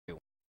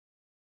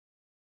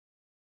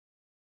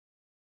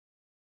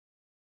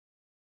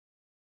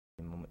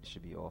it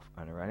should be off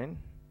and running.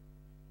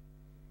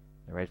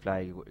 The red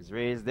flag is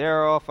raised.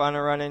 They're off and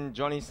running.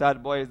 Johnny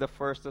Sad Boy is the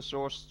first to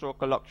show.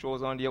 Stroke of Luck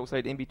shows on the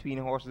outside. In between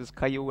horses,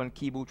 Caillou and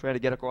Kibu trying to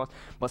get across.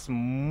 But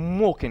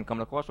Smoking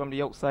coming across from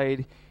the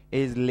outside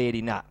is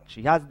Lady Knack.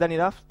 She has done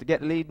enough to get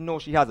the lead. No,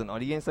 she hasn't. On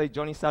the inside,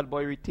 Johnny Sad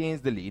Boy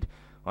retains the lead.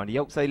 On the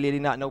outside, Lady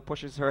Knack now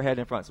pushes her head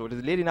in front. So it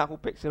is Lady Knack who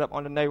picks it up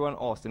on the Nairon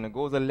Austin and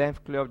goes a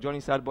length clear of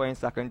Johnny Sad Boy in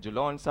second.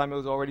 Jalon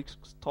Samuels already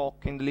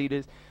stalking the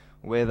leaders.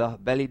 With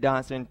Belly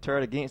Dancer in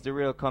third. Against the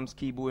rail comes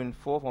Kibu in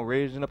fourth. And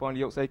raising up on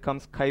the outside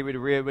comes Kai with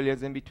Ray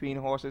Williams in between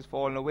horses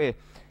falling away.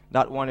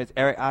 That one is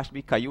Eric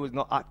Ashby. Caillou is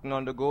not acting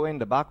on the going.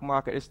 The back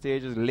mark at this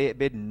stage is late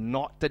bid,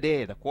 not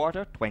today. The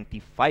quarter,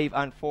 25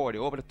 and 40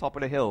 over the top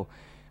of the hill.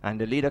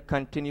 And the leader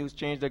continues,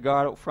 change the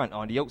guard out front.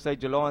 On the outside,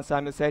 Jalon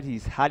Samuel said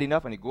he's had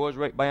enough, and he goes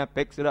right by and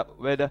picks it up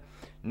with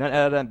none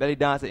other than Belly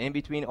Dancer in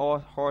between all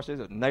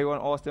horses.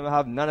 Nairon Austin will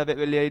have none of it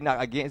with Lady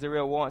Knack against the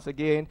rail once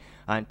again.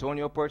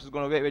 Antonio Perch is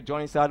going to wait with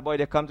Johnny Sad Boy.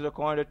 They come to the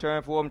corner,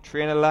 turn for him,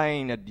 train a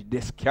line.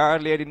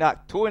 Discard Lady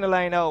Knack, two in the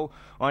line now.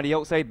 On the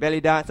outside,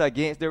 Belly Dancer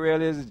against the rail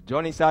is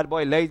Johnny Sad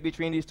Boy. Lies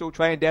between these two,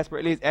 trying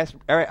desperately.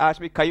 Eric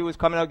Ashby. Caillou is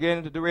coming again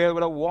into the rail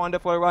with a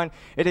wonderful run.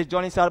 It is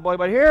Johnny Sad Boy,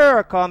 but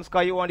here comes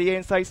Caillou on the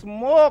inside.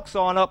 Smokes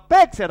on up,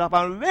 picks it up,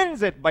 and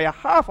wins it by a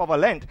half of a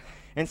length.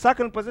 In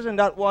second position,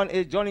 that one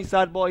is Johnny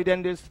Sad Boy.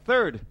 Then this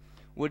third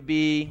would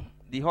be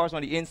the horse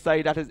on the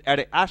inside. That is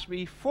Eric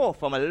Ashby. Fourth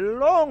from a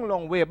long,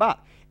 long way back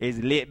is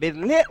late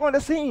on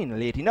the scene.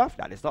 Late enough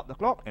that they stop the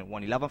clock and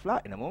 1:11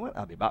 flat. In a moment,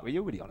 I'll be back with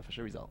you with the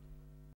unofficial result.